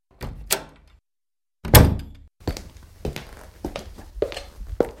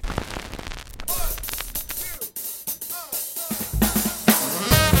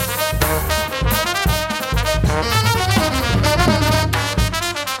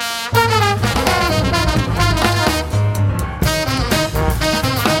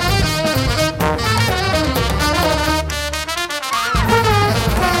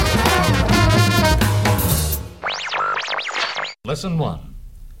Lesson 1.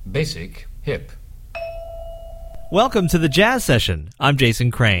 Basic Hip. Welcome to the Jazz Session. I'm Jason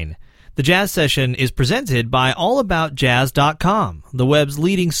Crane. The Jazz Session is presented by allaboutjazz.com, the web's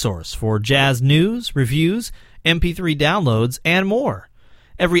leading source for jazz news, reviews, MP3 downloads, and more.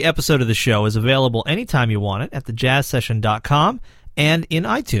 Every episode of the show is available anytime you want it at thejazzsession.com and in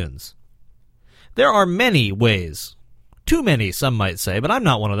iTunes. There are many ways, too many some might say, but I'm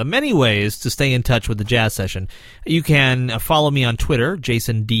not one of them, many ways to stay in touch with the Jazz Session. You can follow me on Twitter,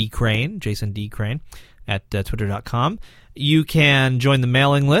 Jason D. Crane at twitter.com. You can join the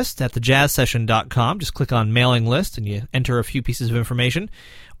mailing list at thejazzsession.com. Just click on mailing list and you enter a few pieces of information.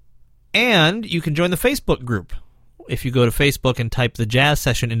 And you can join the Facebook group. If you go to Facebook and type the Jazz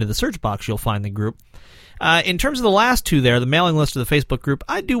Session into the search box, you'll find the group. In terms of the last two there, the mailing list or the Facebook group,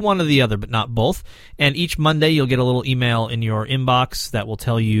 I do one or the other, but not both. And each Monday you'll get a little email in your inbox that will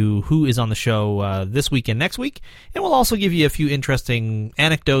tell you who is on the show this week and next week. And we'll also give you a few interesting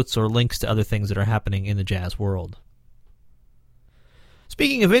anecdotes or links to other things that are happening in the jazz world.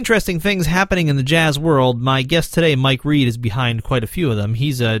 Speaking of interesting things happening in the jazz world, my guest today, Mike Reed, is behind quite a few of them.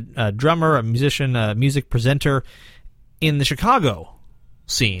 He's a drummer, a musician, a music presenter in the Chicago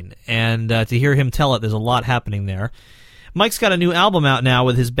scene, and to hear him tell it, there's a lot happening there. Mike's got a new album out now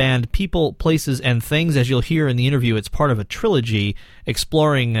with his band People, Places, and Things. As you'll hear in the interview, it's part of a trilogy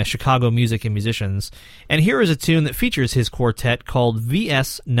exploring Chicago music and musicians. And here is a tune that features his quartet called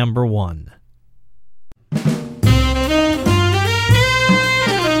VS Number 1.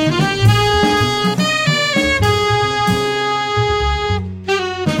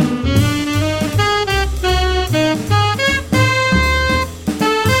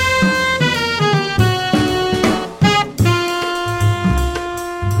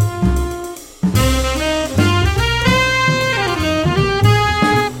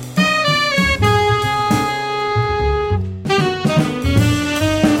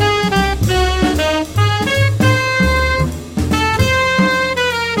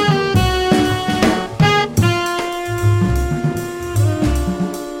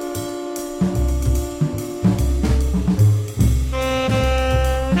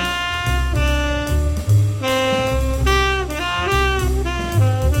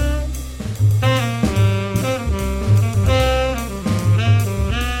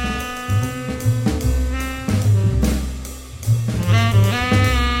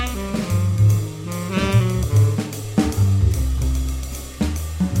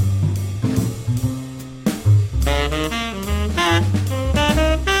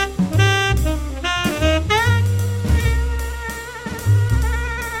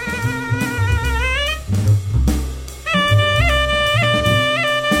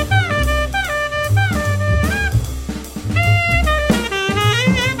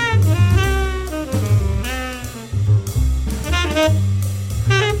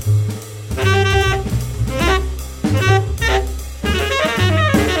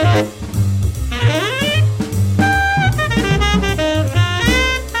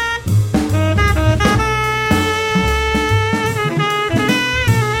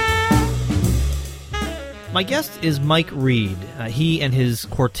 My guest is Mike Reed. He and his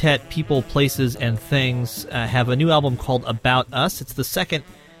quartet, People, Places, and Things, have a new album called About Us. It's the second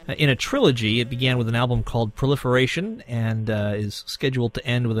in a trilogy. It began with an album called Proliferation and is scheduled to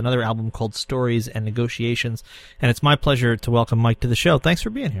end with another album called Stories and Negotiations. And it's my pleasure to welcome Mike to the show. Thanks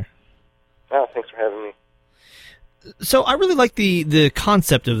for being here. Oh, thanks for having me. So I really like the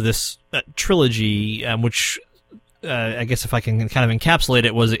concept of this trilogy, which... I guess if I can kind of encapsulate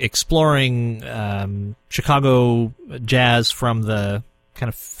it, was exploring Chicago jazz from the kind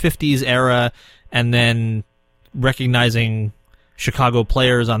of 50s era and then recognizing Chicago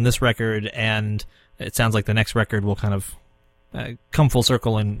players on this record, and it sounds like the next record will kind of come full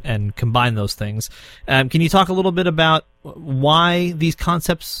circle and combine those things. Can you talk a little bit about why these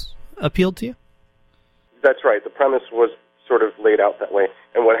concepts appealed to you? That's right. The premise was sort of laid out that way.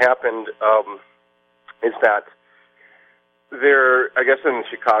 And what happened is that I guess in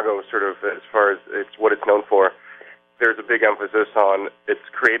Chicago, sort of as far as it's what it's known for, there's a big emphasis on its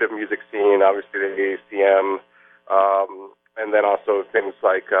creative music scene, obviously the ACM, and then also things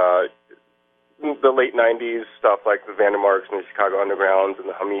like the late 90s stuff like the Vandermarks and the Chicago Undergrounds and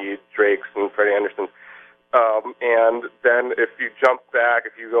the Hamid Drakes and Freddie Anderson. And then if you jump back,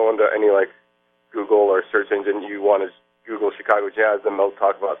 if you go into any like Google or search engine, you want to Google Chicago jazz, then they'll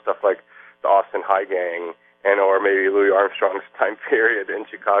talk about stuff like the Austin High Gang, or maybe Louis Armstrong's time period in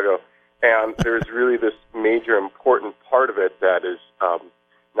Chicago. And there's really this major important part of it that is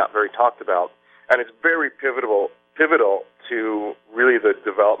not very talked about. And it's very pivotal to really the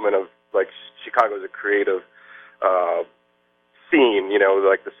development of, like, Chicago as a creative scene,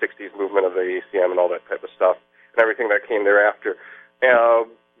 like the 60s movement of the ACM and all that type of stuff, and everything that came thereafter.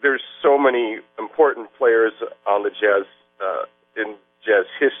 There's so many important players on the jazz, in jazz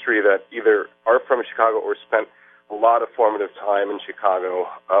history that either are from Chicago or spent a lot of formative time in Chicago.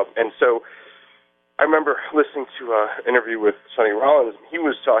 And so I remember listening to an interview with Sonny Rollins. He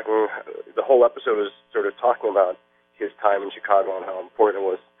was talking, the whole episode was sort of talking about his time in Chicago and how important it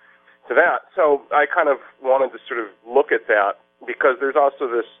was to that. So I kind of wanted to sort of look at that because there's also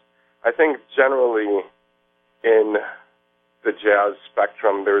this, I think generally in the jazz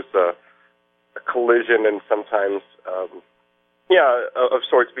spectrum, there's a collision and sometimes, of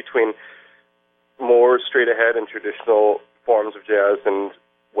sorts between more straight ahead and traditional forms of jazz and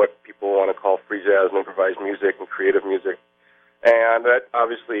what people want to call free jazz and improvised music and creative music. And that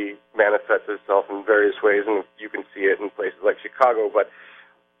obviously manifests itself in various ways, and you can see it in places like Chicago. But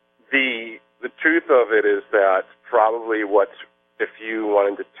the truth of it is that probably if you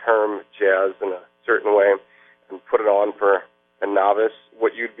wanted to term jazz in a certain way and put it on for a novice,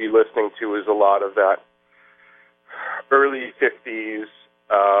 what you'd be listening to is a lot of that early 50s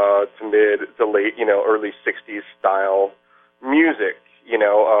to late, early 60s style music.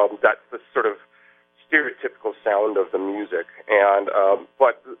 That's the sort of stereotypical sound of the music. And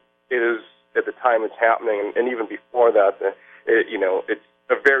but it is, at the time it's happening, and even before that, it's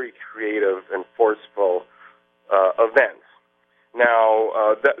a very creative and forceful event.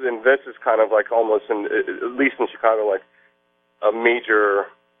 Now, and this is kind of like almost, at least in Chicago, like a major,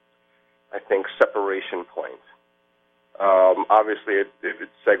 I think, separation point. Obviously, it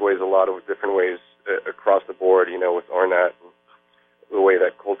segues a lot of different ways across the board, with Ornette and the way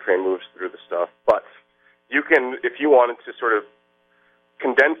that Coltrane moves through the stuff. But you can, if you wanted to sort of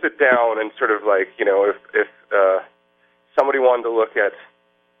condense it down and sort of like, if somebody wanted to look at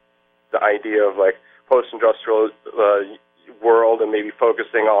the idea of like post-industrial world and maybe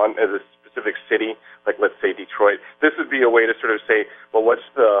focusing on as a specific city, like let's say Detroit, this would be a way to sort of say, well, what's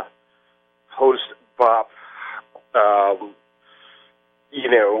the post-bop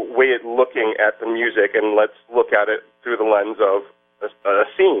way of looking at the music, and let's look at it through the lens of a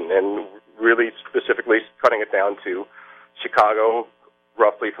scene, and really specifically cutting it down to Chicago,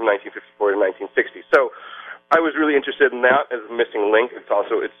 roughly from 1954 to 1960. So I was really interested in that as a missing link. It's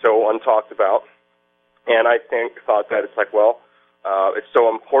so untalked about, and I thought that it's like, well, it's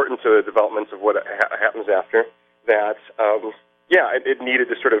so important to the developments of what happens after that, it needed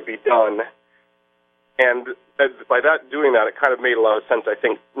to sort of be done. And by doing that, it kind of made a lot of sense, I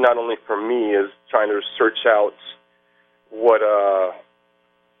think, not only for me as trying to search out what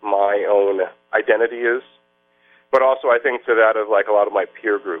my own identity is, but also I think to that of like a lot of my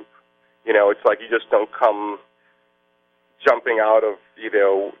peer group. It's like you just don't come jumping out of,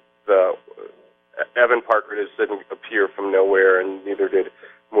 the Evan Parker didn't appear from nowhere, and neither did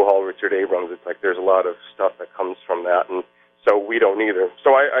Muhal Richard Abrams. It's like there's a lot of stuff that comes from that, and so we don't either.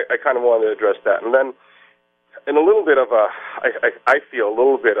 So I kind of wanted to address that. And then in a little bit of I feel a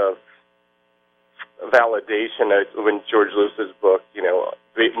little bit of validation in George Lewis's book,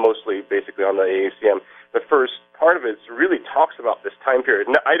 mostly basically on the AACM. The first part of it really talks about this time period.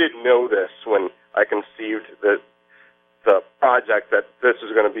 And I didn't know this when I conceived the project, that this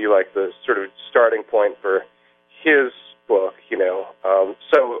was going to be like the sort of starting point for his book,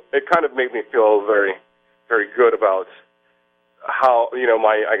 So it kind of made me feel very, very good about how,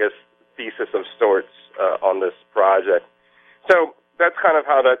 my, I guess, thesis of sorts on this project. So that's kind of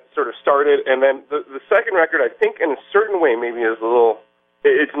how that sort of started. And then the second record, I think in a certain way maybe is a little,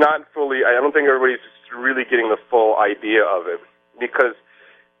 it's not fully, I don't think everybody's really getting the full idea of it, because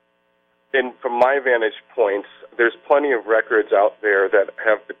from my vantage point, there's plenty of records out there that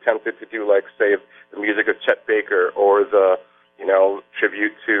have attempted to do, like, say, the music of Chet Baker or the,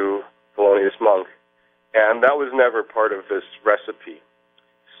 tribute to Thelonious Monk. And that was never part of this recipe.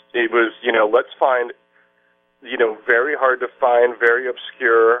 It was, let's find, very hard to find, very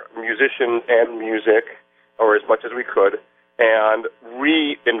obscure musicians and music, or as much as we could, and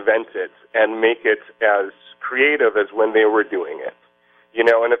reinvent it and make it as creative as when they were doing it.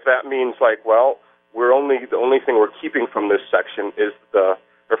 And if that means like, well, the only thing we're keeping from this section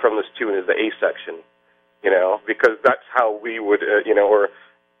from this tune is the A section, because that's how we would, or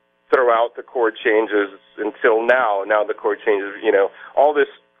throw out the chord changes until now. Now the chord changes, all this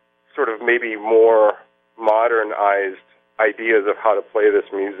sort of maybe more modernized ideas of how to play this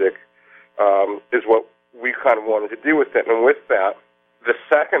music is what we kind of wanted to do with it. And with that, the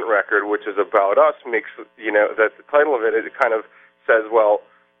second record, which is About Us, makes, that the title of it kind of says, well,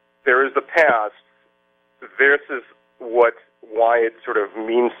 there is the past, this is why it sort of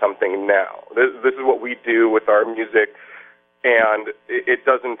means something now. This is what we do with our music and it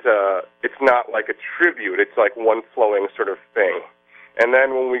doesn't. It's not like a tribute. It's like one flowing sort of thing. And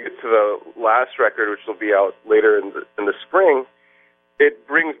then when we get to the last record, which will be out later in the spring, it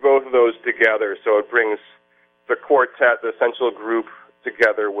brings both of those together. So it brings the quartet, the essential group,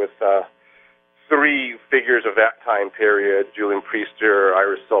 together with three figures of that time period, Julian Priester,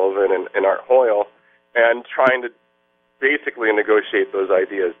 Iris Sullivan, and Art Hoyle, and trying to basically negotiate those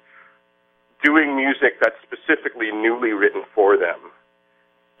ideas. Doing music that's specifically newly written for them.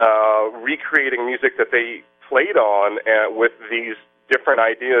 Recreating music that they played on with these different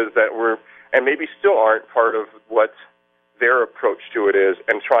ideas that were, and maybe still aren't, part of what their approach to it is,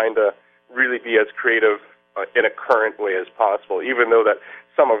 and trying to really be as creative in a current way as possible, even though that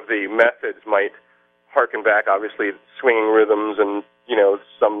some of the methods might harken back, obviously, swinging rhythms and,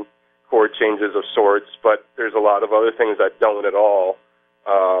 some chord changes of sorts, but there's a lot of other things that don't at all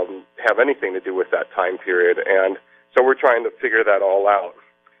have anything to do with that time period, and so we're trying to figure that all out.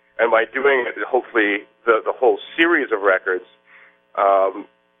 And by doing it, hopefully the whole series of records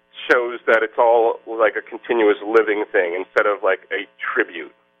shows that it's all like a continuous living thing instead of like a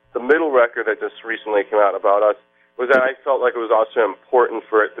tribute. The middle record that just recently came out about us was that I felt like it was also important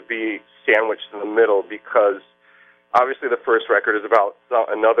for it to be sandwiched in the middle, because obviously the first record is about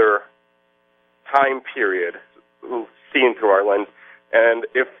another time period seen through our lens. And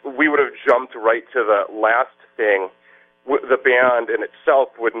if we would have jumped right to the last thing, the band in itself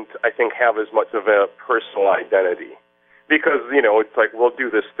wouldn't, I think, have as much of a personal identity. Because, it's like, we'll do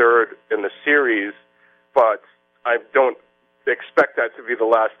this third in the series, but I don't expect that to be the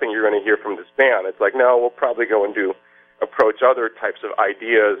last thing you're going to hear from this band. It's like, no, we'll probably go and approach other types of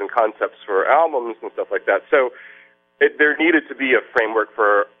ideas and concepts for albums and stuff like that. So there needed to be a framework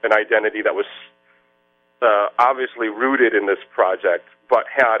for an identity that was obviously rooted in this project, but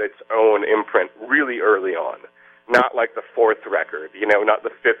had its own imprint really early on. Not like the fourth record, not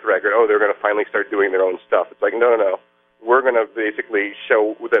the fifth record. Oh, they're going to finally start doing their own stuff. It's like, no. We're going to basically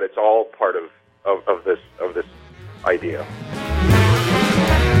show that it's all part of this idea.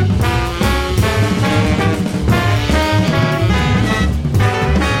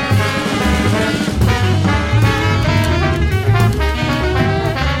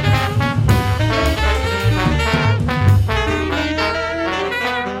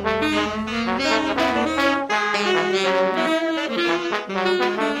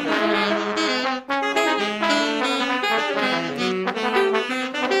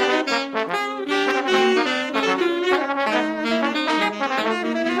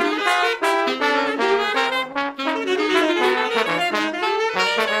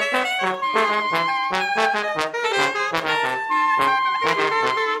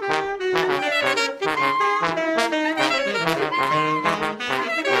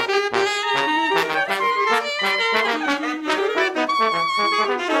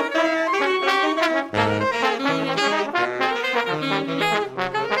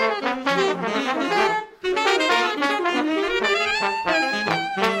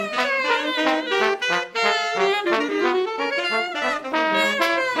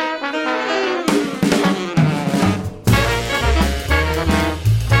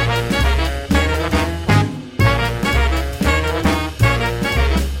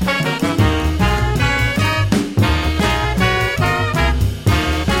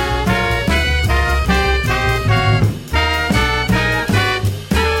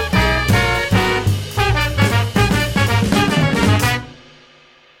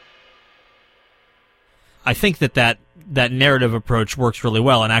 I think that narrative approach works really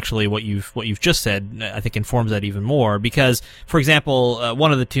well, and actually what you've just said, I think, informs that even more. Because, for example,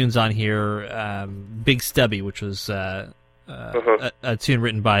 one of the tunes on here, "Big Stubby," which was a tune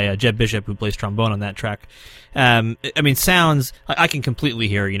written by Jeb Bishop, who plays trombone on that track. Sounds. I can completely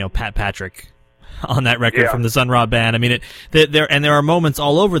hear, Pat Patrick on that record from the Sun Ra Band. I mean, there are moments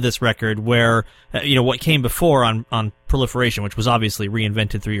all over this record where what came before on Proliferation, which was obviously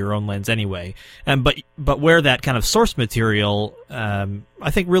reinvented through your own lens anyway, but where that kind of source material, I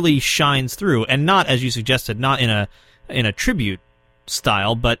think, really shines through, and not, as you suggested, not in a tribute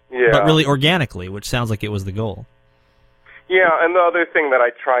style, but really organically, which sounds like it was the goal. Yeah, and the other thing that I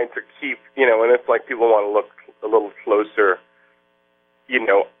tried to keep, and if like people want to look a little closer,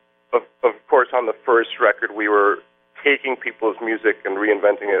 Of course, on the first record, we were taking people's music and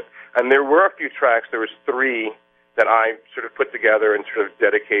reinventing it. And there were a few tracks. There was 3 that I sort of put together and sort of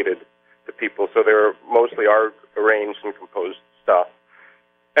dedicated to people. So they were mostly our arranged and composed stuff.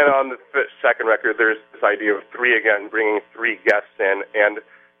 And on the second record, there's this idea of 3 again, bringing 3 guests in and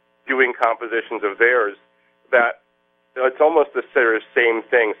doing compositions of theirs that it's almost the sort of same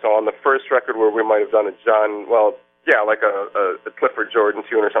thing. So on the first record where we might have done a yeah, like a Clifford Jordan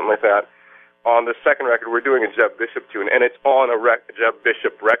tune or something like that. On the second record, we're doing a Jeb Bishop tune, and it's on a Jeb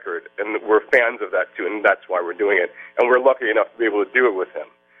Bishop record, and we're fans of that tune, and that's why we're doing it. And we're lucky enough to be able to do it with him.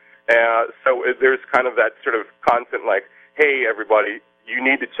 So there's kind of that sort of constant, like, hey, everybody, you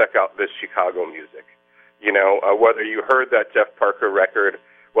need to check out this Chicago music. You know, whether you heard that Jeff Parker record,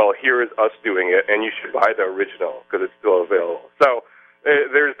 well, here is us doing it, and you should buy the original because it's still available. So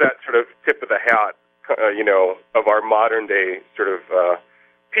there's that sort of tip of the hat, you know, of our modern-day sort of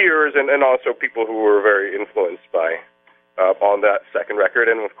peers and also people who were very influenced by on that second record.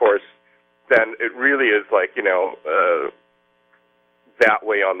 And, of course, then it really is like, you know, that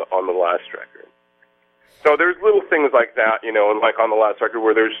way on the last record. So there's little things like that, you know, and like on the last record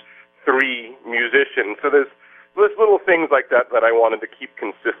where there's 3 musicians. So there's little things like that I wanted to keep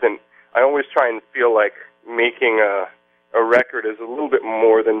consistent. I always try and feel like making a record is a little bit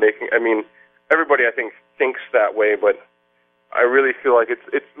more than making, I mean, everybody I think thinks that way, but I really feel like it's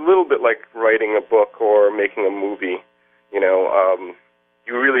a little bit like writing a book or making a movie. You know,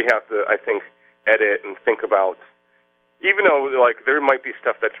 you really have to, I think, edit and think about, even though like there might be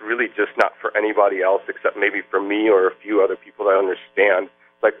stuff that's really just not for anybody else except maybe for me or a few other people that understand.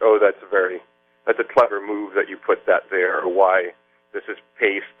 Like, oh, that's a clever move that you put that there, or why this is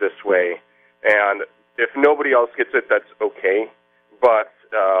paced this way. And if nobody else gets it, that's okay. But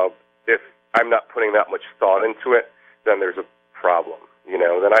if I'm not putting that much thought into it, then there's a problem. You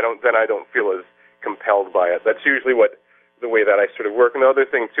know, then I don't feel as compelled by it. That's usually the way that I sort of work. And the other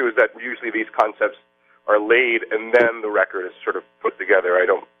thing too is that usually these concepts are laid and then the record is sort of put together. I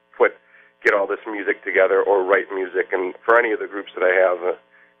don't get all this music together or write music, and for any of the groups that I have.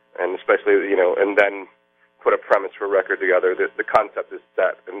 And especially, you know, and then put a premise for a record together. The concept is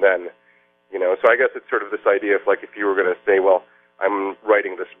set, and then, you know, so I guess it's sort of this idea of like if you were going to say, well, I'm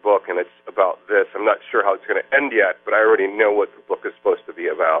writing this book and it's about this. I'm not sure how it's going to end yet, but I already know what the book is supposed to be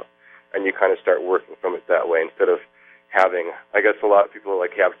about, and you kind of start working from it that way instead of having. I guess a lot of people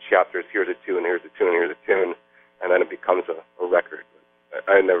like have chapters. Here's a tune, here's a tune, here's a tune, and then it becomes a record. But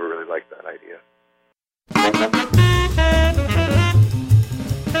I never really liked that idea.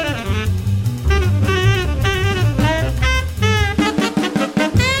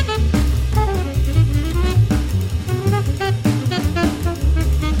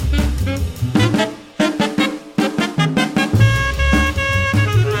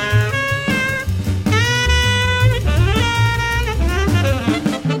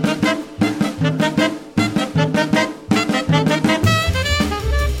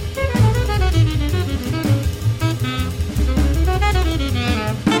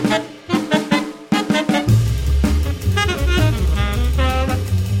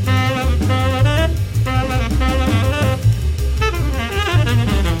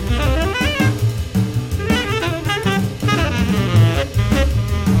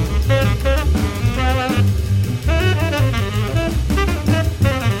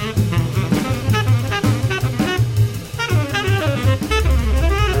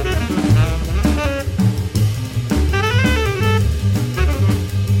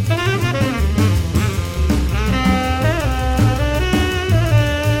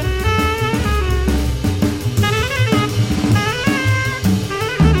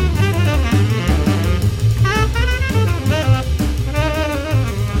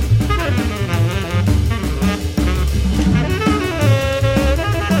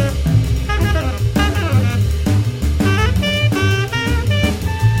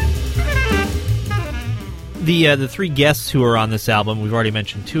 The 3 guests who are on this album, we've already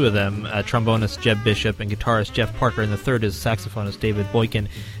mentioned 2 of them, trombonist Jeb Bishop and guitarist Jeff Parker, and the third is saxophonist David Boykin.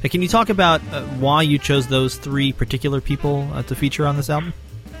 Can you talk about why you chose those 3 particular people to feature on this album?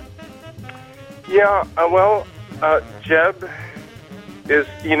 Yeah, well, Jeb is,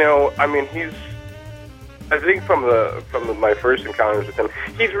 you know, I mean, I think from my first encounters with him,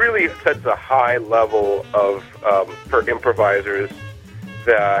 he's really sets a high level of for improvisers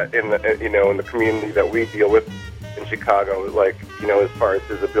that in the community that we deal with in Chicago, like, you know, as far as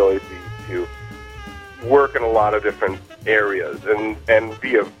his ability to work in a lot of different areas and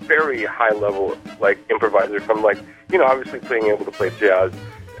be a very high level like improviser from, like, you know, obviously being able to play jazz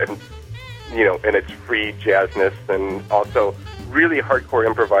and, you know, in its free jazzness, and also really hardcore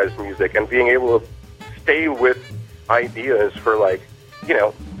improvised music and being able to stay with ideas for, like, you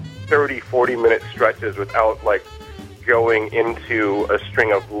know, 30-40 minute stretches without like going into a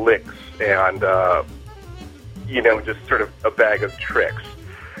string of licks and, you know, just sort of a bag of tricks.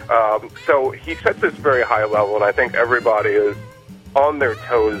 So he sets this very high level, and I think everybody is on their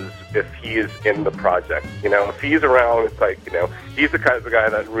toes if he is in the project. You know, if he's around, it's like, you know, he's the kind of guy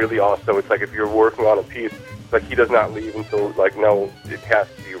that really also, it's like if you're working on a piece, but he does not leave until, like, no, it has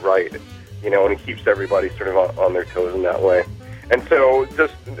to be right, and he keeps everybody sort of on their toes in that way. And so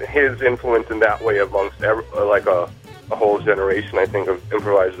just his influence in that way amongst, a whole generation, I think, of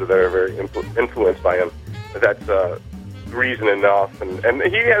improvisers that are very influenced by him, that's reason enough. And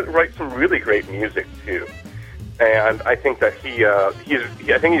he writes some really great music, too. And I think that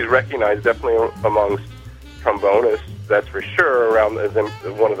he's recognized definitely amongst trombonists, that's for sure, around as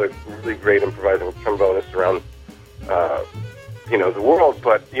one of the really great improvising trombonists around, the world.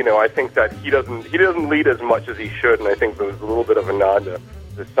 But I think that he doesn't lead as much as he should, and I think there's a little bit of a nod to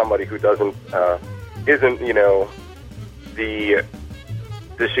somebody who isn't the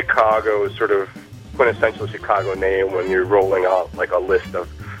Chicago sort of quintessential Chicago name when you're rolling out like a list of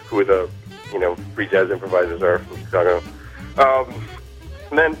who the free jazz improvisers are from Chicago.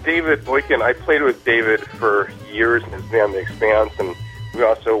 And then David Boykin, I played with David for years in his band, The Expanse, and we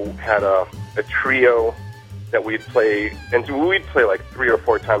also had a trio that we'd play, and so we'd play like 3 or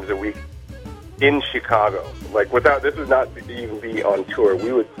 4 times a week in Chicago. Like this would not even be on tour.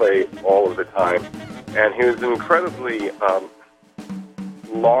 We would play all of the time. And he was incredibly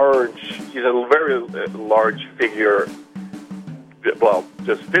large. He's a very large figure, well,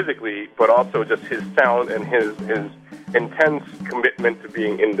 just physically, but also just his sound and his intense commitment to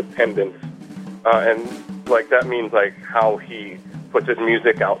being independent. And like that means like how he puts his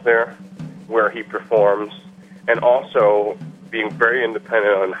music out there, where he performs, and also being very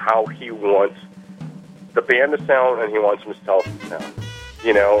independent on how he wants the band to sound and he wants himself to sound.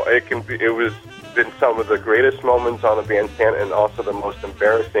 It was been some of the greatest moments on the bandstand and also the most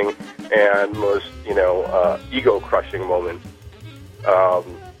embarrassing and most, ego-crushing moments.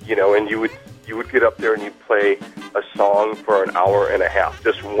 And you would get up there and you'd play a song for an hour and a half,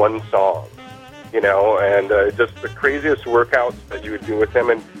 just one song, and just the craziest workouts that you would do with him.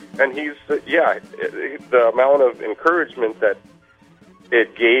 And he's, the amount of encouragement that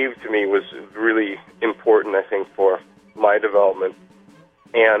it gave to me was really important, I think, for my development.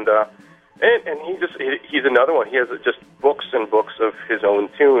 And he's another one. He has just books and books of his own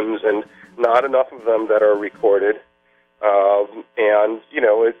tunes, and not enough of them that are recorded. That's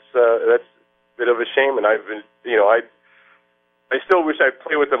a bit of a shame. And I've been, I still wish I'd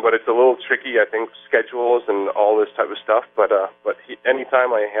play with him, but it's a little tricky, I think, schedules and all this type of stuff. But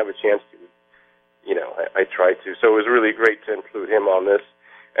anytime I have a chance to, I try to. So it was really great to include him on this.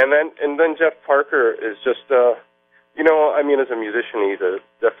 And then Jeff Parker is just, as a musician, he's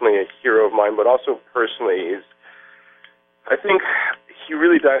definitely a hero of mine, but also personally, I think he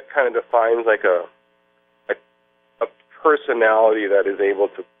really kind of defines like a personality that is able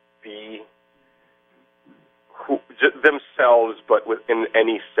to be themselves, but within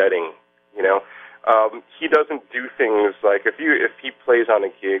any setting. He doesn't do things like if he plays on a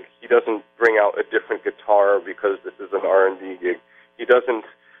gig, he doesn't bring out a different guitar because this is an R&B gig. He doesn't,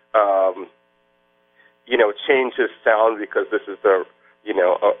 change his sound because this is a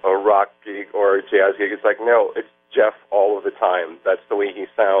rock gig or a jazz gig. It's like, no, it's Jeff all of the time. That's the way he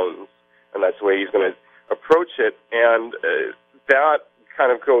sounds, and that's the way he's going to approach it. And that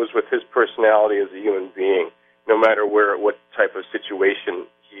kind of goes with his personality as a human being, no matter what type of situation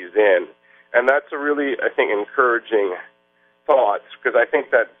he's in. And that's a really, I think, encouraging thought, because I think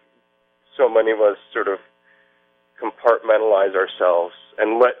that so many of us sort of compartmentalize ourselves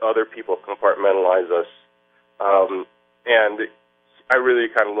and let other people compartmentalize us. And I really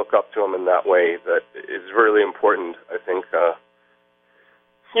kind of look up to him in that way. That is really important, I think.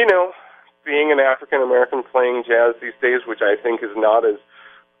 Being an African-American playing jazz these days, which I think is not as,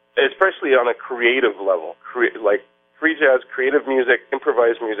 especially on a creative level, like free jazz, creative music,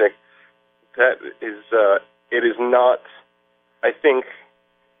 improvised music, that is, it is not, I think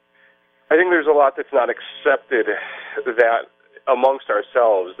there's a lot that's not accepted that amongst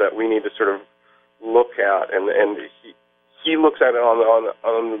ourselves that we need to sort of look at, and he looks at it on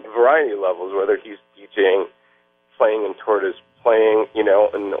a variety of levels, whether he's DJing, playing in Tortoise, playing,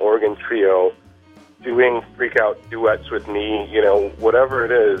 an organ trio, doing freak-out duets with me, whatever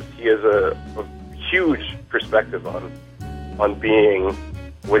it is, he has a huge perspective on being,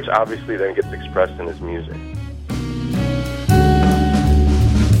 which obviously then gets expressed in his music.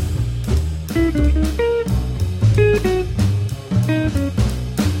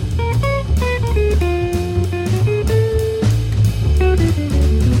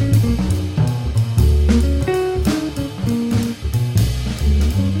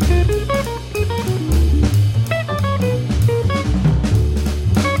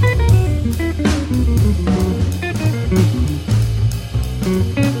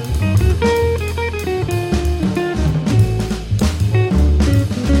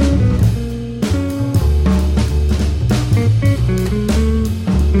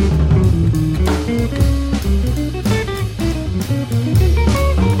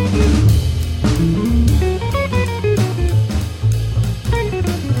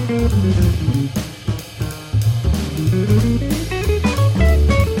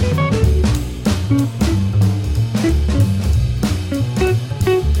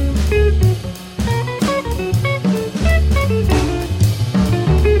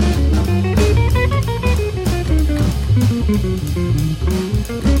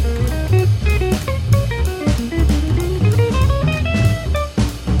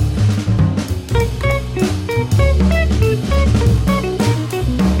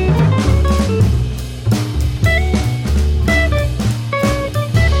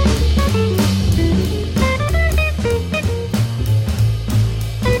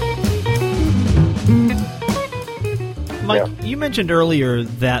 mentioned earlier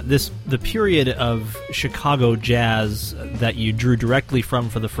that the period of Chicago jazz that you drew directly from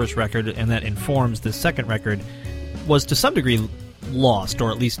for the first record and that informs the second record was to some degree lost,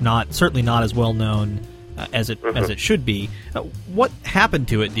 or at least certainly not as well known as it should be. What happened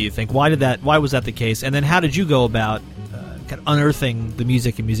to it, do you think? Why was that the case? And then how did you go about kind of unearthing the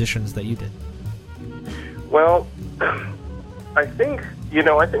music and musicians that you did? Well, I think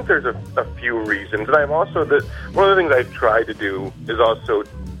there's a few reasons, and I've also one of the things I've tried to do is also,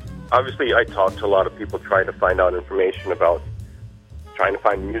 obviously, I talk to a lot of people trying to find out information about trying to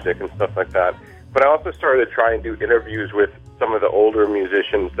find music and stuff like that. But I also started to try and do interviews with some of the older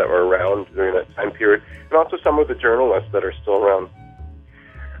musicians that were around during that time period, and also some of the journalists that are still around.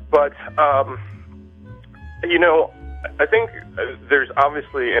 But I think there's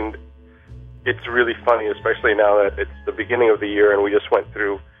obviously, and it's really funny, especially now that it's the beginning of the year and we just went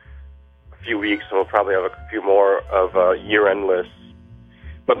through a few weeks, and we'll probably have a few more of year-end lists.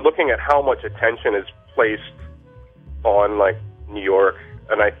 But looking at how much attention is placed on, like, New York,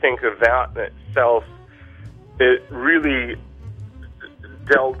 and I think of that in itself, it really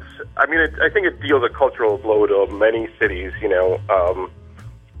dealt, I think it deals a cultural blow to many cities,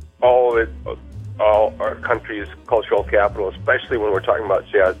 all our country's cultural capital, especially when we're talking about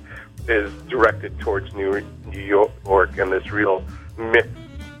jazz, is directed towards New York and this real myth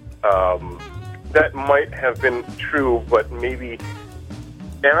that might have been true, but maybe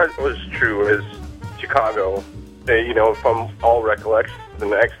as was true as Chicago, from all recollections,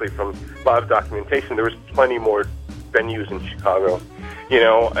 and actually from a lot of documentation, there was plenty more venues in Chicago,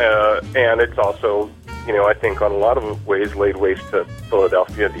 and it's also, I think on a lot of ways laid waste to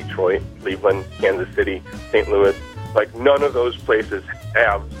Philadelphia, Detroit, Cleveland, Kansas City, St. Louis. Like, none of those places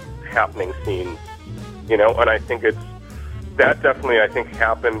have happening scenes, and I think that definitely, I think,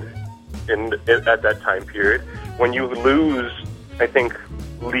 happened at that time period. When you lose, I think,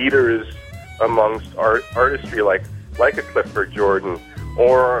 leaders amongst artistry like a Clifford Jordan,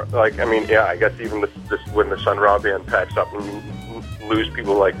 or I guess even this when the Sun Ra Band packs up and you lose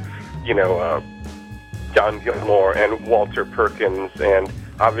people like, John Gilmore and Walter Perkins, and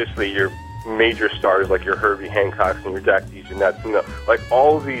obviously your major stars like your Herbie Hancocks and your Jack DeJohnette's, like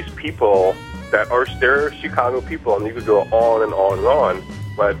all of these people they're Chicago people, and you could go on and on and on.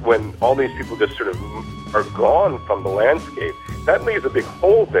 But when all these people just sort of are gone from the landscape, that leaves a big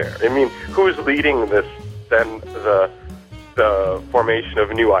hole there. I mean, who's leading this, then the formation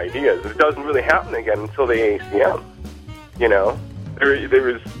of new ideas? It doesn't really happen again until the ACM.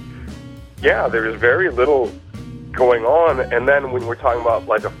 There was very little going on. And then when we're talking about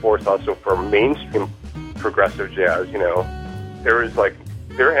like a force also for mainstream progressive jazz,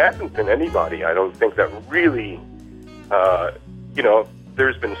 there hasn't been anybody, I don't think, that really,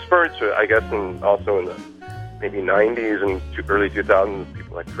 there's been spurts, I guess, and also in the maybe 90s and early 2000s,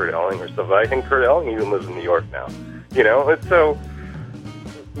 people like Kurt Elling or stuff. I think Kurt Elling even lives in New York now, and so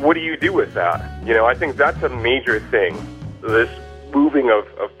what do you do with that? I think that's a major thing, this moving of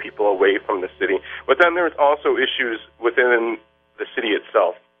people away from the city. But then there's also issues within the city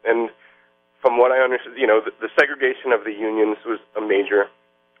itself. And from what I understand, the segregation of the unions was a major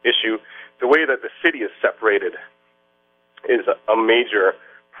issue. The way that the city is separated is a major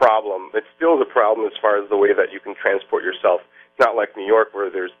problem. It's still the problem as far as the way that you can transport yourself. It's not like New York where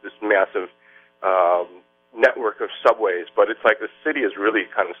there's this massive network of subways, but it's like the city is really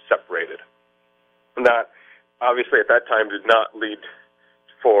kind of separated. And that, obviously, at that time did not lead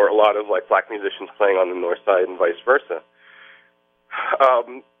for a lot of like black musicians playing on the north side and vice versa.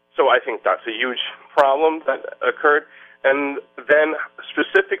 So I think that's a huge problem that occurred. And then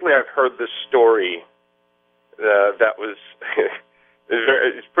specifically, I've heard this story that was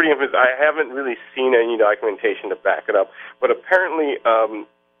it's pretty infamous. I haven't really seen any documentation to back it up, but apparently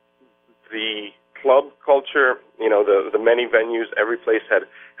the club culture, the many venues, every place had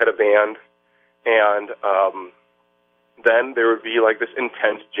a band, and then there would be like this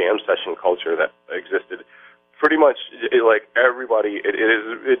intense jam session culture that existed. Pretty much, like everybody,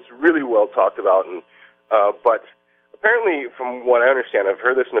 it's really well talked about, and but apparently, from what I understand, I've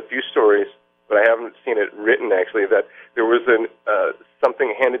heard this in a few stories, but I haven't seen it written actually, that there was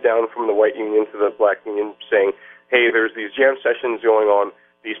something handed down from the white union to the black union saying, hey, there's these jam sessions going on,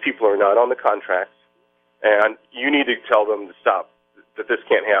 these people are not on the contracts, and you need to tell them to stop, that this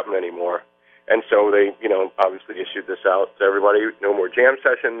can't happen anymore. And so they, obviously issued this out to everybody, no more jam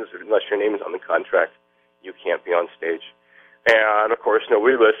sessions, unless your name is on the contract, you can't be on stage. And, of course,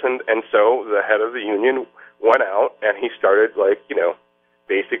 nobody listened, and so the head of the union went out, and he started,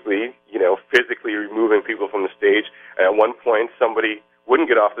 basically, physically removing people from the stage. And at one point, somebody wouldn't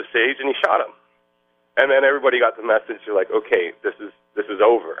get off the stage, and he shot him. And then everybody got the message. You're like, okay, this is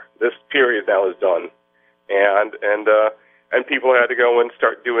over. This period now is done, and people had to go and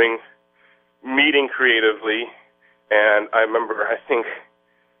start meeting creatively. And I remember, I think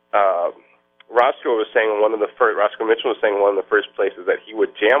Roscoe Mitchell was saying one of the first places that he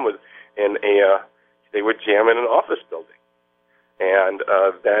would jam was they would jam in an office building, and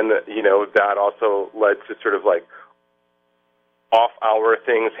then that also led to sort of like off-hour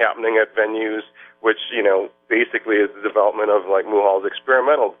things happening at venues, which, basically is the development of, like, Mulhall's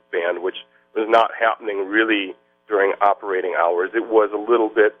experimental band, which was not happening really during operating hours. It was a little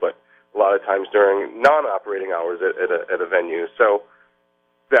bit, but a lot of times during non-operating hours at a venue. So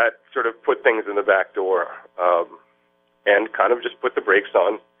that sort of put things in the back door and kind of just put the brakes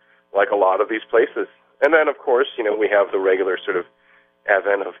on, like a lot of these places. And then, of course, we have the regular sort of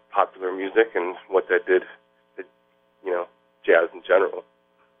advent of popular music and what that did to, jazz in general.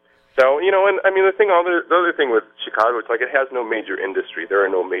 So, and I mean, the other thing with Chicago, it's like it has no major industry. There are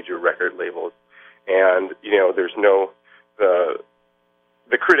no major record labels. And, there's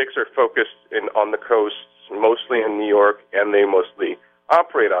the critics are focused on the coast, mostly in New York, and they mostly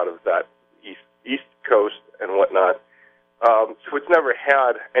operate out of that East Coast and whatnot. So it's never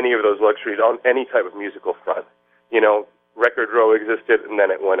had any of those luxuries on any type of musical front. Record Row existed, and then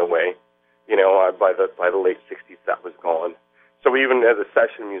it went away. By the late 60s, that was gone. So even as a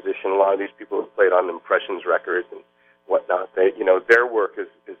session musician, a lot of these people who played on Impressions records and whatnot, their work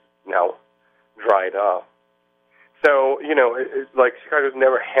is now dried up. So, it's like Chicago's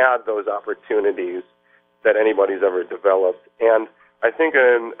never had those opportunities that anybody's ever developed. And I think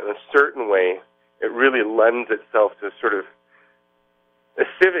in a certain way, it really lends itself to sort of a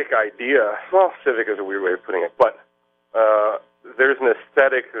civic idea. Well, civic is a weird way of putting it, but there's an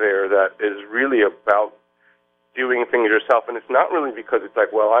aesthetic there that is really about doing things yourself, and it's not really because it's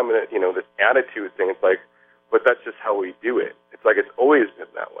like, well, I'm going to, this attitude thing. It's like, but that's just how we do it. It's like it's always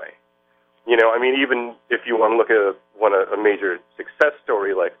been that way. I mean, even if you want to look at a major success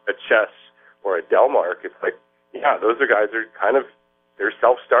story like a Chess or a Delmark, it's like, yeah, those guys are kind of, they're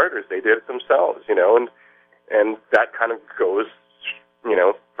self-starters. They did it themselves, and that kind of goes,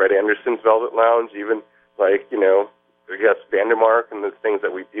 Fred Anderson's Velvet Lounge, even like, I guess Vandermark and the things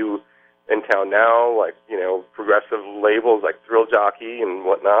that we do in town now, like, progressive labels like Thrill Jockey and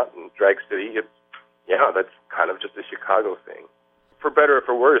whatnot, and Drag City. That's kind of just a Chicago thing. For better or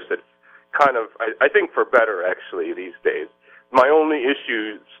for worse, it's kind of, I think for better, actually, these days. My only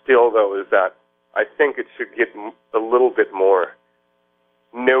issue still, though, is that I think it should get a little bit more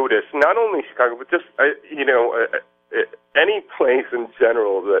notice, not only Chicago, but just, any place in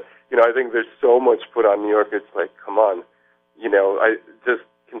general that, I think there's so much put on New York, it's like, come on,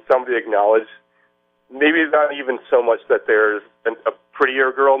 can somebody acknowledge, maybe not even so much that there's a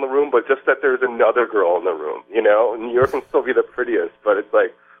prettier girl in the room, but just that there's another girl in the room, New York can still be the prettiest, but it's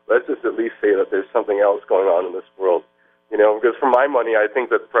like, let's just at least say that there's something else going on in this world, because for my money, I think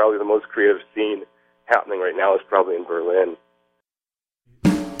that probably the most creative scene happening right now is probably in Berlin.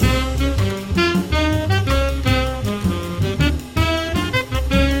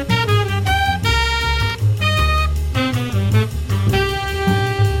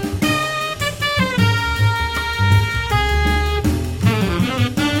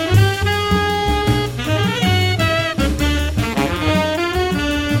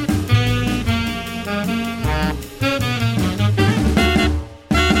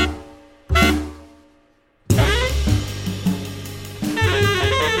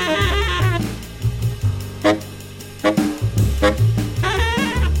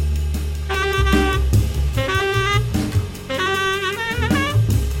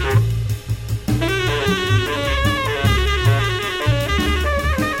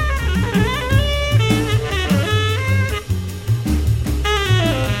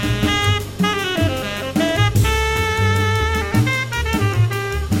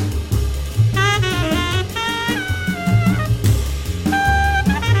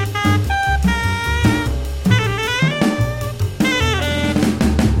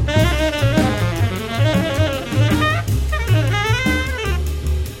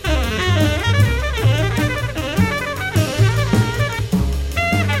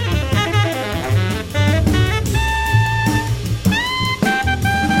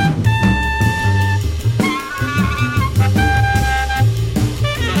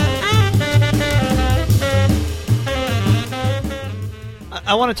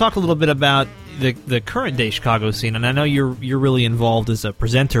 I want to talk a little bit about the current day Chicago scene, and I know you're really involved as a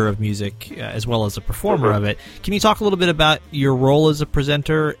presenter of music as well as a performer of it. Can you talk a little bit about your role as a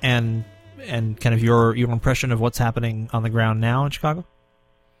presenter and kind of your impression of what's happening on the ground now in Chicago?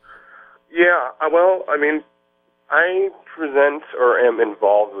 Yeah, well, I mean, I present or am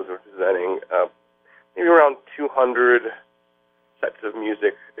involved with representing maybe around 200 sets of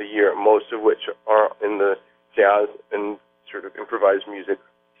music a year, most of which are in the jazz and sort of improvised music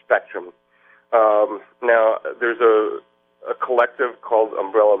spectrum. Now, there's a collective called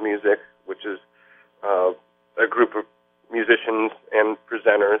Umbrella Music, which is a group of musicians and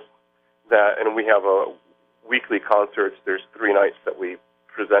presenters and we have weekly concerts. There's 3 nights that we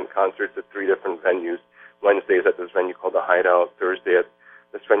present concerts at 3 different venues. Wednesdays at this venue called The Hideout, Thursday at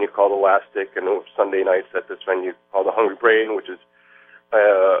this venue called Elastic, and Sunday nights at this venue called The Hungry Brain, which is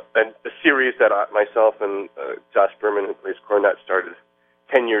a series that myself and Josh Berman, who plays cornet, started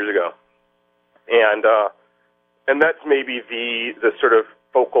 10 years ago. And that's maybe the sort of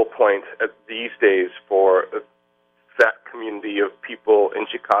focal point these days for that community of people in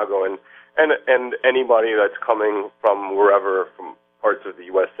Chicago and anybody that's coming from wherever, from parts of the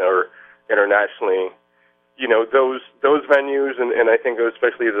U.S. or internationally. You know, those venues, and I think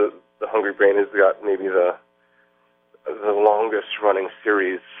especially the Hungry Brain has got maybe the longest running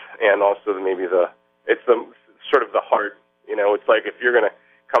series, and also it's the sort of the heart. You know, it's like if you're going to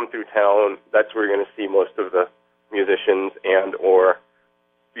come through town, that's where you're going to see most of the musicians or,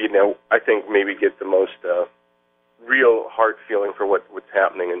 you know, I think maybe get the most real heart feeling for what's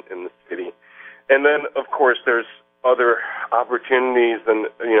happening in the city. And then, of course, there's other opportunities, and,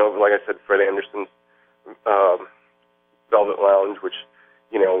 you know, like I said, Fred Anderson's Velvet Lounge, which,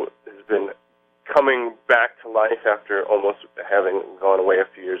 you know, has been coming back to life after almost having gone away a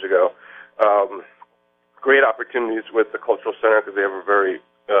few years ago. Great opportunities with the Cultural Center because they have a very,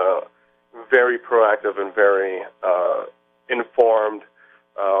 very proactive and very informed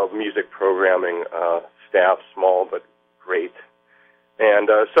music programming staff, small but great. And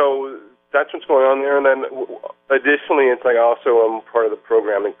so that's what's going on there. And then additionally, it's like also I'm part of the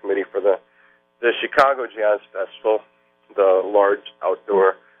programming committee for the Chicago Jazz Festival, the large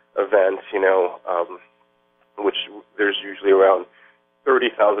outdoor event, you know, which there's usually around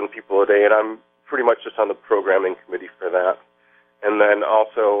 30,000 people a day, and I'm pretty much just on the programming committee for that. And then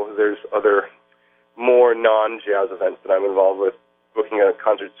also there's other more non-jazz events that I'm involved with, booking a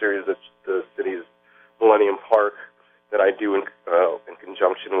concert series at the city's Millennium Park that I do in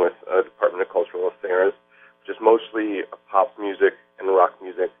conjunction with the Department of Cultural Affairs, which is mostly a pop music and rock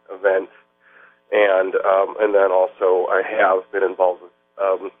music event. And then also I have been involved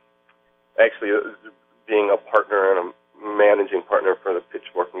with actually being a partner and a managing partner for the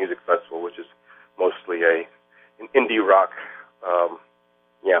Pitchfork Music Festival, which is mostly an indie rock,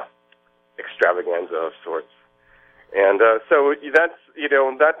 extravaganza of sorts. And so that's, you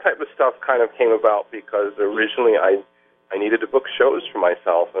know, that type of stuff kind of came about because originally I needed to book shows for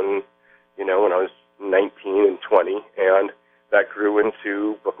myself, and, you know, when I was 19 and 20, and that grew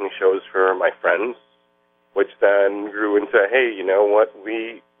into booking shows for my friends, which then grew into, hey, you know what,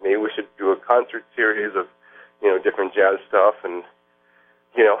 maybe we should do a concert series of, you know, different jazz stuff, and,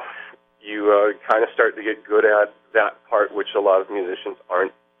 you know, you kind of start to get good at that part, which a lot of musicians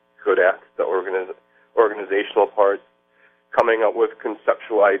aren't good at, the organizational parts, coming up with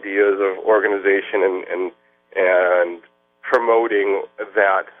conceptual ideas of organization and promoting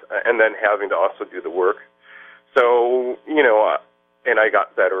that, and then having to also do the work. So, you know, and I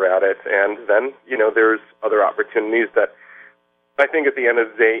got better at it. And then, you know, there's other opportunities that I think at the end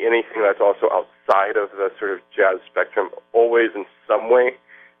of the day, anything that's also outside of the sort of jazz spectrum, always in some way,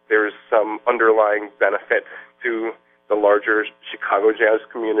 there's some underlying benefit to the larger Chicago jazz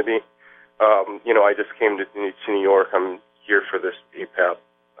community. You know, I just came to New York. I'm here for this APAP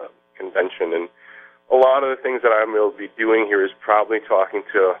convention, and a lot of the things that I'm going to be doing here is probably talking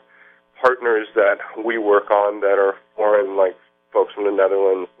to partners that we work on that are foreign, like folks from the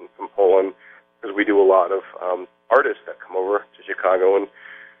Netherlands and from Poland, because we do a lot of artists that come over to Chicago, and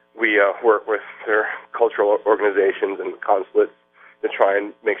we work with their cultural organizations and consulates to try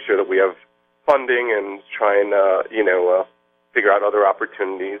and make sure that we have funding and try and, figure out other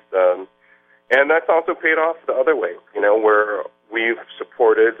opportunities. And that's also paid off the other way, you know, where we've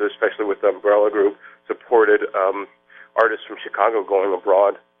supported, especially with the Umbrella Group, supported artists from Chicago going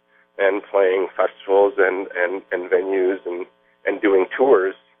abroad and playing festivals and venues and doing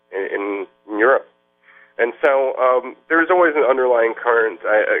tours in Europe. And so there's always an underlying current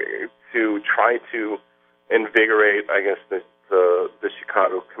to try to invigorate, I guess, the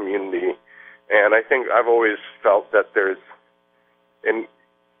Chicago community. And I think I've always felt that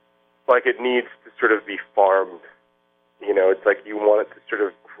it needs to sort of be farmed. You know, it's like you want it to sort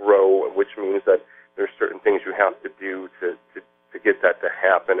of grow, which means that there's certain things you have to do to get that to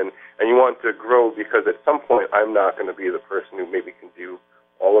happen. And you want to grow because at some point I'm not going to be the person who maybe can do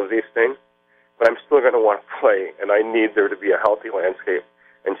all of these things, but I'm still going to want to play, and I need there to be a healthy landscape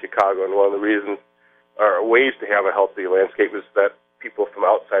in Chicago. And one of the reasons, or ways to have a healthy landscape, is that people from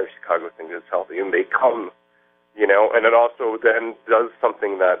outside of Chicago think it's healthy, and they come, and it also then does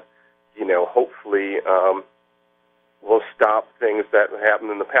something that, hopefully will stop things that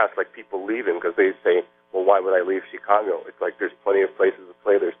happened in the past, like people leaving because they say, well, why would I leave Chicago? It's like there's plenty of places to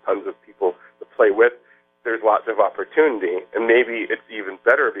play. There's tons of people to play with. There's lots of opportunity, and maybe it's even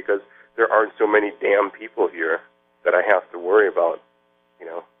better because there aren't so many damn people here that I have to worry about,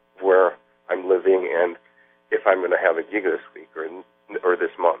 where I'm living and if I'm going to have a gig this week or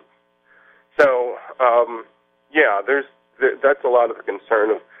this month. So, that's a lot of the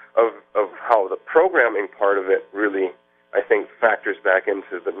concern of how the programming part of it really, I think, factors back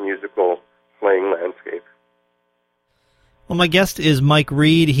into the musical playing landscape. Well, my guest is Mike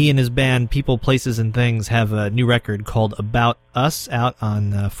Reed. He and his band People, Places, and Things have a new record called About Us out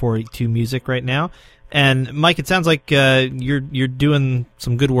on 482 Music right now. And Mike, it sounds like you're doing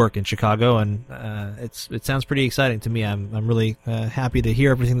some good work in Chicago, and it sounds pretty exciting to me. I'm really happy to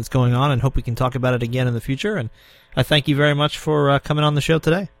hear everything that's going on, and hope we can talk about it again in the future. And I thank you very much for coming on the show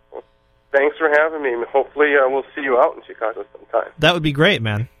today. Thanks for having me. Hopefully, we'll see you out in Chicago sometime. That would be great,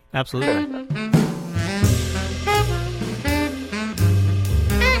 man. Absolutely.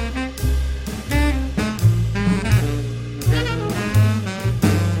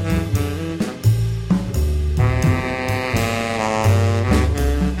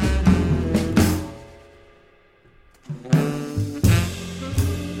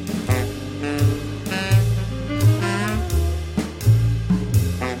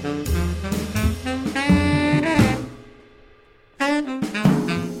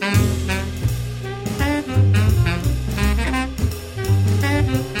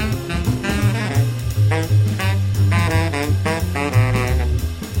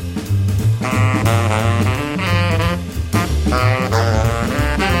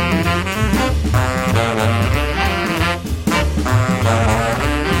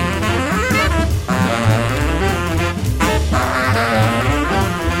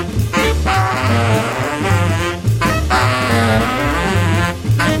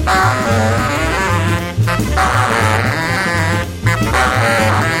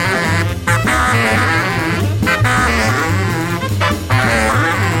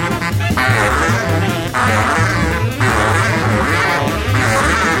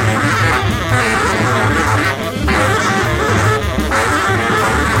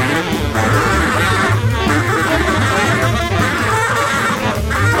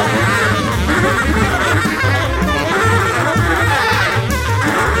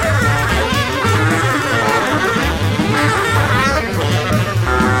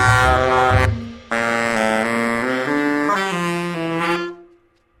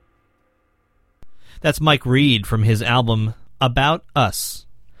 That's Mike Reed from his album About Us.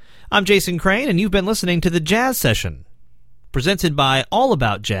 I'm Jason Crane, and you've been listening to The Jazz Session, presented by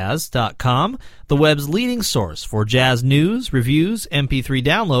allaboutjazz.com, the web's leading source for jazz news, reviews, MP3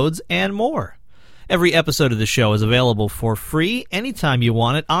 downloads, and more. Every episode of the show is available for free anytime you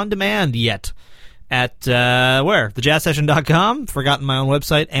want it, on demand yet. At, thejazzsession.com, forgotten my own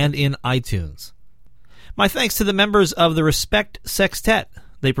website, and in iTunes. My thanks to the members of the Respect Sextet.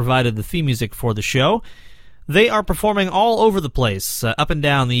 They provided the theme music for the show. They are performing all over the place, up and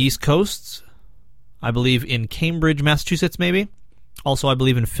down the East Coast. I believe in Cambridge, Massachusetts, maybe. Also, I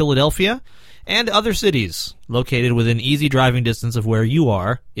believe in Philadelphia and other cities located within easy driving distance of where you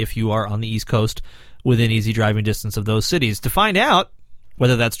are, if you are on the East Coast, within easy driving distance of those cities. To find out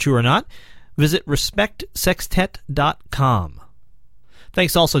whether that's true or not, visit respectsextet.com.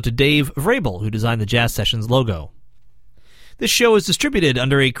 Thanks also to Dave Vrabel, who designed the Jazz Sessions logo. This show is distributed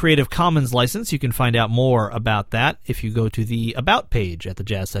under a Creative Commons license. You can find out more about that if you go to the About page at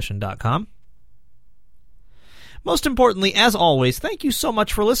thejazzsession.com. Most importantly, as always, thank you so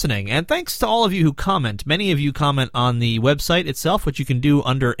much for listening, and thanks to all of you who comment. Many of you comment on the website itself, which you can do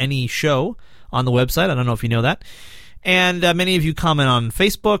under any show on the website. I don't know if you know that. And many of you comment on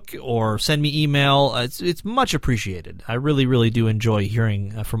Facebook or send me email. It's much appreciated. I really, really do enjoy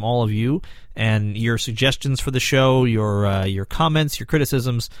hearing from all of you and your suggestions for the show, your comments, your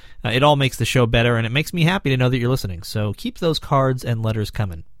criticisms. It all makes the show better, and it makes me happy to know that you're listening. So keep those cards and letters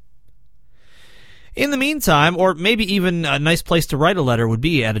coming. In the meantime, or maybe even a nice place to write a letter would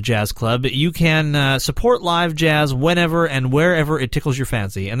be at a jazz club, you can support live jazz whenever and wherever it tickles your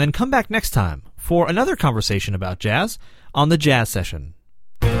fancy, and then come back next time for another conversation about jazz on The Jazz Session.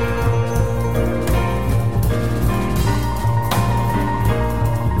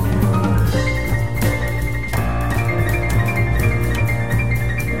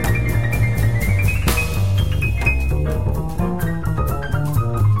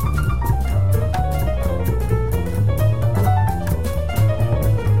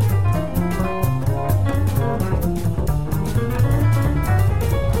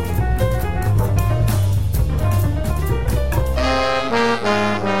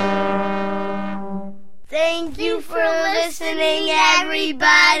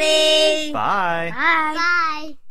 Bye.